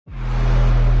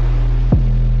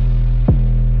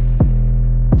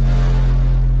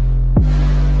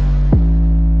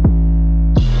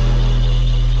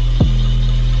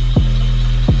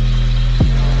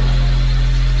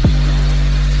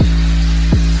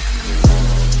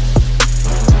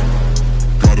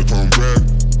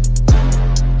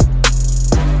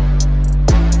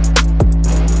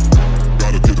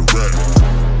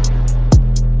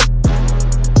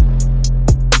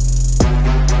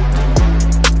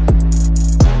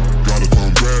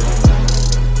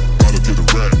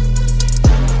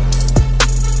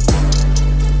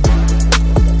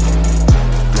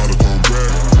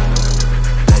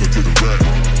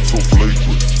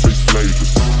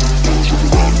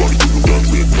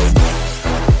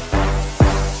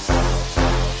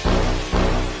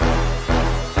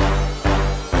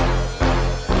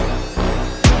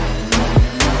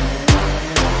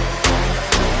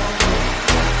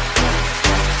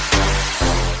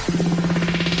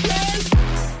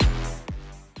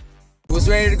Who's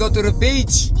ready to go to the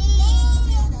beach?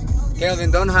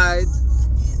 Kelvin, don't hide.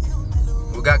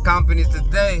 We got company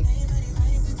today.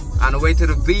 On the way to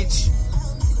the beach,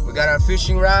 we got our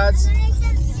fishing rods.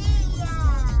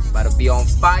 About to be on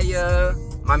fire.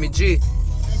 Mommy G,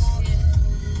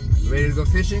 ready to go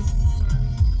fishing?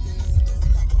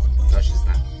 No, she's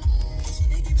not.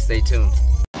 Stay tuned.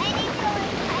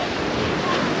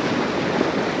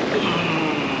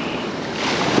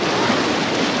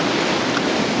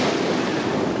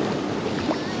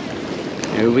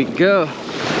 Here we go.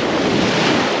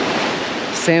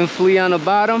 Sand flea on the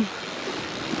bottom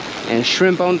and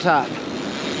shrimp on top.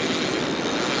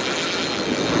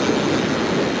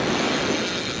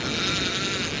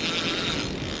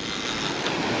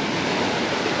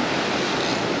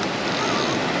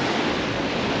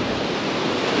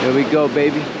 Here we go,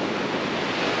 baby.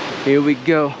 Here we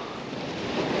go.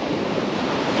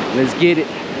 Let's get it.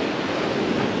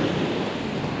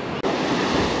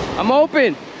 I'm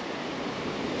open.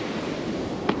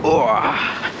 Oh.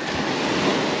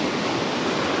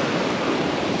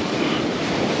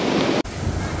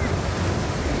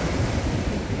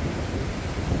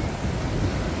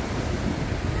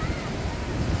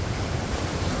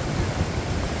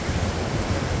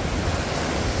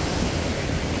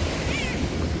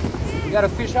 You got a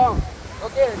fish on. Go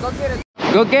get it, go get it.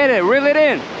 Go get it, reel it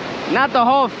in. Not the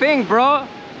whole thing, bro.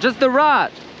 Just the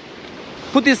rod.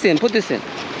 Put this in, put this in.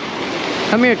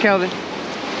 Come here, Kelvin.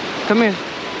 Come here.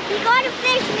 We got a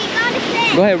fish, we got a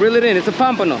fish. Go ahead, reel it in. It's a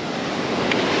pompano.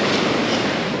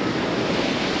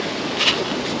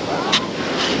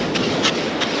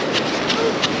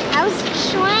 I was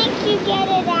trying to get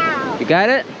it out. You got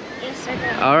it? Yes,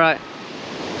 sir. All right.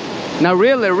 Now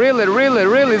reel it, reel it, reel it,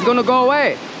 reel it. It's gonna go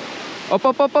away. Up,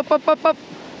 up, up, up, up, up, up.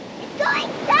 It's going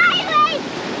sideways.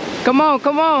 Come on,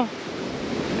 come on.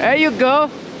 There you go.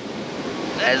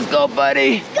 Let's go,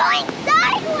 buddy. It's going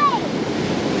sideways.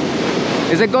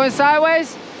 Is it going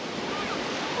sideways?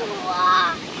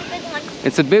 Wow, it's a big one.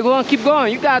 It's a big one. Keep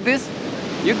going. You got this.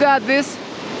 You got this.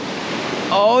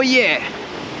 Oh, yeah.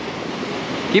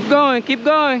 Keep going. Keep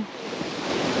going.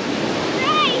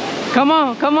 Hey. Come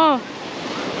on. Come on.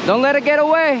 Don't let it get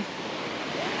away.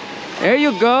 There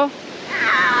you go.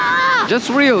 Ah. Just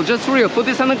reel. Just reel. Put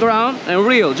this on the ground and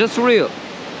reel. Just reel.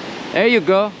 There you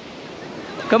go.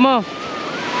 Come on.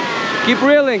 Keep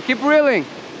reeling. Keep reeling.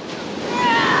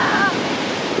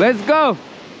 Let's go.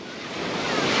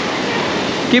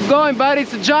 Keep going, buddy.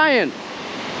 It's a giant.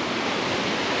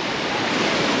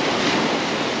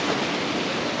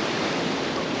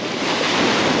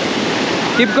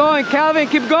 Keep going, Calvin.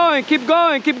 Keep going. Keep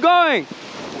going. Keep going.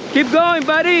 Keep going,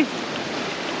 buddy.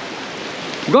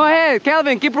 Go ahead,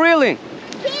 Calvin. Keep reeling.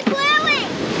 Keep reeling.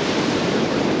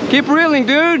 Keep reeling,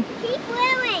 dude. Keep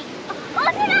reeling.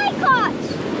 Look at I caught.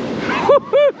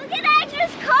 Look at I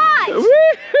just caught.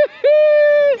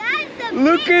 That's a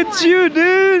Look big at one. you,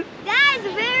 dude. That is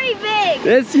very big.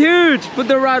 That's huge. Put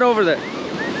the rod over there. No,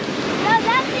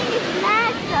 that thing is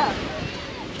massive.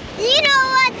 You know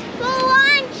what's for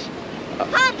lunch?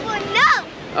 Pompano.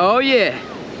 Oh, yeah.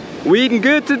 We eating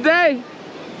good today.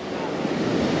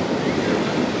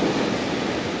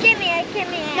 Give me it, give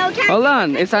me it. No, turn. Hold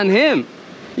on. It's on him.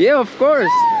 Yeah, of course.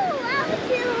 Oh, I want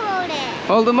to hold it.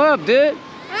 Hold him up, dude.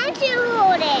 I want to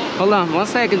hold it. Hold on. 1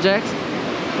 second, Jax.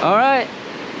 All right.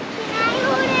 Can I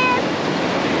hold it?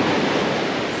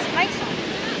 Spikes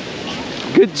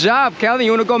on. Good job, Calvin.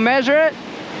 You want to go measure it?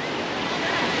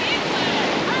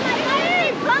 Oh my God,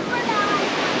 it's Pompano.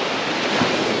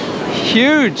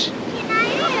 Huge. Can I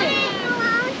hold it? I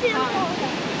want to hold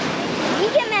it. You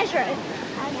can measure it.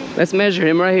 Okay. Let's measure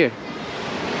him right here.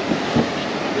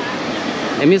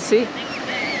 Let me see.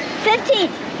 15.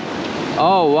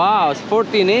 Oh, wow. It's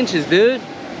 14 inches, dude.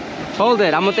 Hold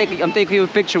it. I'm taking you a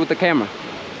picture with the camera.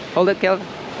 Hold it, Calvin.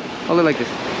 Hold it like this.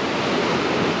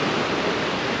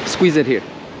 Squeeze it here.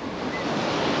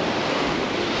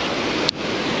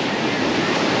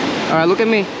 All right, look at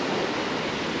me.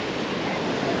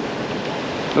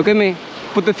 Look at me.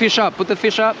 Put the fish up. Put the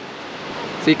fish up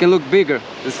so you can look bigger.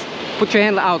 Just put your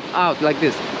hand out like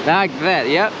this. Like that,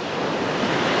 yep.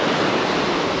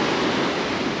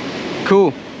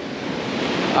 Cool.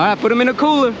 All right, put him in a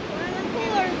cooler.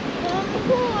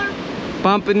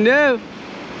 Pompano.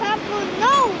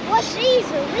 Pompano, what's these?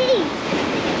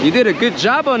 You did a good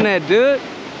job on that, dude.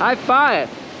 High five.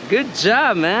 Good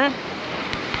job, man.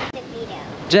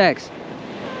 Jax,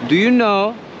 do you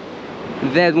know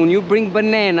that when you bring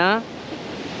banana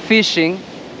fishing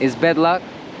is bad luck?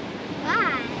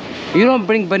 Why? You don't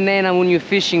bring banana when you're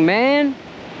fishing, man.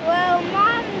 Well,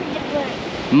 Mom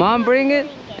did. Mom bring it?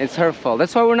 It's her fault.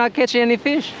 That's why we're not catching any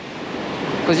fish.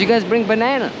 Because you guys bring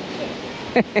banana.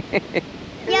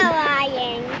 You're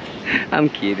lying. I'm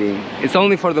kidding. It's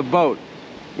only for the boat.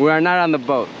 We are not on the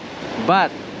boat.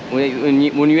 But when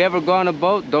you ever go on a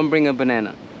boat, don't bring a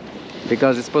banana.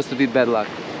 Because it's supposed to be bad luck.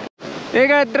 You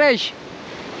got trash.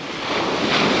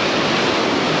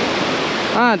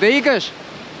 Ah, de icas.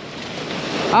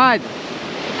 Ah.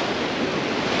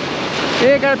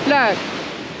 You got flag.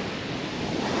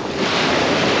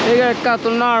 You got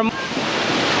cattle normal.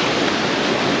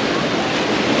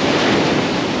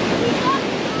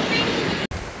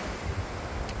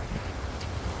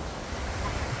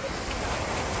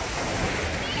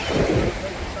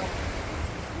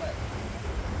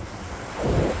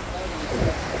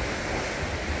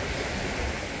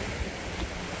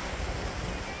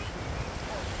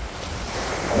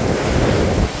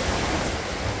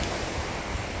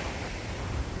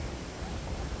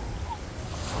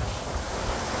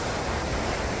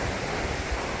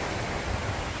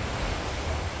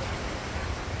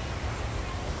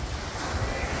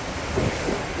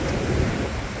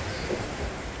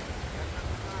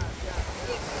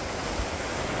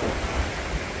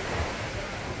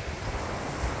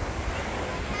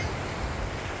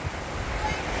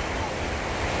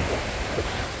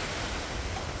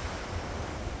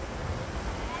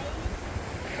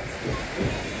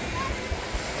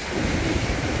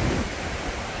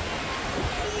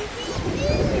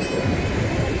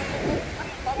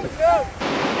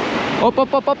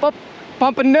 Up.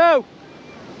 Pompano.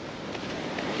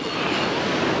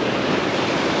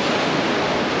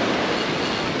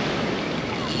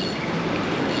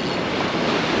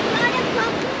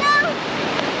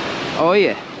 Oh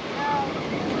yeah.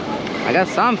 I got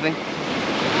something.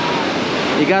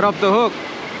 He got off the hook.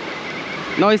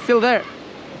 No, he's still there.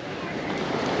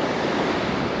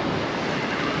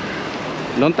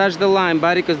 Don't touch the line,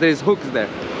 buddy, because there's hooks there.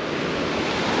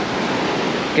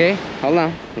 Okay, hold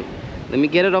on. Let me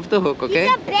get it off the hook, okay?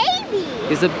 He's a baby.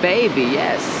 He's a baby,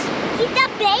 yes. He's a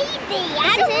baby.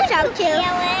 I don't want to kill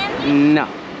him. No.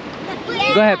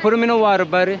 Yeah. Go ahead, put him in the water,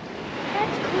 buddy.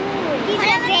 That's cool. He's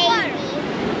a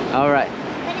baby. All right.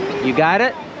 You got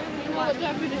it?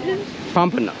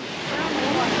 Pompano.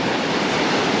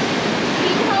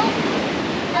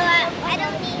 I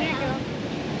don't need help.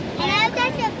 And I've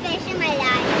touched a fish in my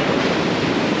life.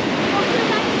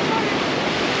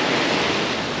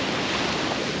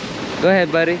 Go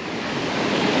ahead, buddy.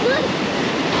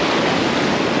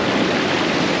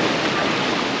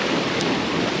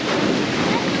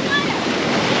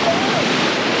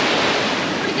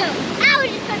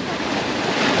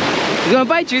 He's gonna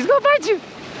bite you, he's gonna bite you.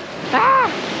 Ah!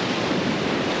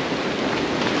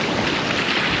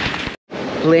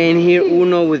 Playing here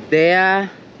Uno with Dea.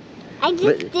 I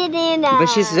just didn't. But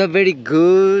she's not very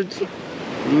good.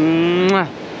 Mwah.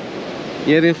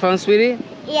 You having fun, sweetie?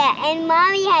 Yeah, and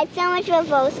Mommy had so much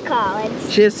reverse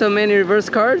cards. She has so many reverse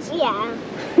cards? Yeah.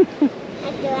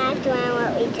 That's the last one,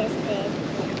 what we just did.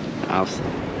 Awesome.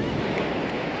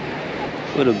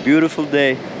 What a beautiful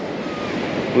day.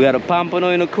 We got a Pompano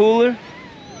in a cooler.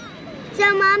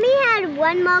 So Mommy had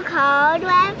one more card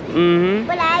left,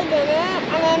 but I didn't,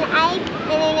 and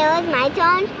then it was my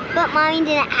turn, but Mommy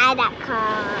didn't add that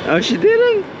card. Oh, she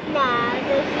didn't? No,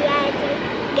 so she had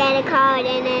to get a card,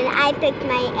 and then I picked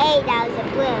my 8, that was a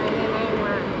blue, and then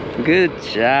I won. Good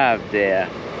job there.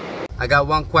 I got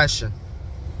one question.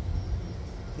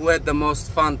 Who had the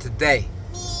most fun today?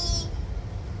 Me.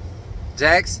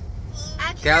 Jax?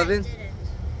 Actually, Calvin? I didn't.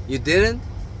 You didn't?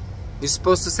 You're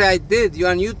supposed to say I did. You're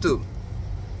on YouTube.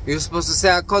 You're supposed to say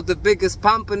I caught the biggest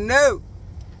Pompano.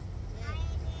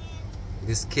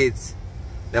 These kids,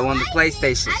 they won the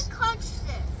PlayStation. I coached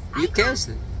it. You catched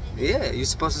it. Yeah, you're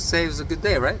supposed to say it was a good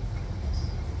day, right?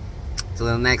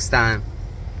 Till next time.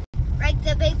 Like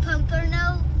the big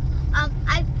Pompano,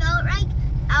 I felt like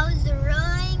I was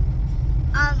rowing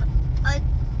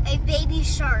a baby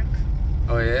shark.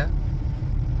 Oh yeah?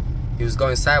 He was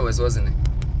going sideways, wasn't he?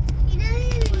 You know,